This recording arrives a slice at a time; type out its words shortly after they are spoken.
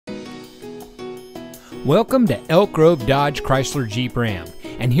Welcome to Elk Grove Dodge Chrysler Jeep Ram,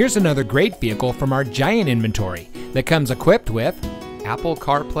 and here's another great vehicle from our giant inventory that comes equipped with Apple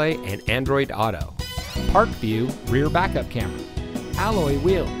CarPlay and Android Auto, Park View rear backup camera, alloy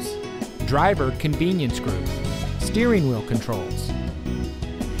wheels, driver convenience group, steering wheel controls.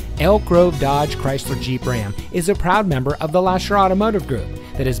 Elk Grove Dodge Chrysler Jeep Ram is a proud member of the Lasher Automotive Group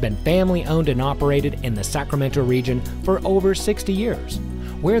that has been family owned and operated in the Sacramento region for over 60 years.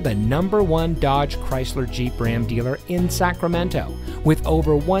 We're the #1 Dodge Chrysler Jeep Ram dealer in Sacramento with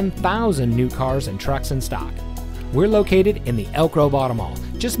over 1,000 new cars and trucks in stock. We're located in the Elk Grove Auto Mall,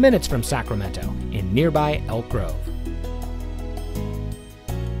 just minutes from Sacramento in nearby Elk Grove.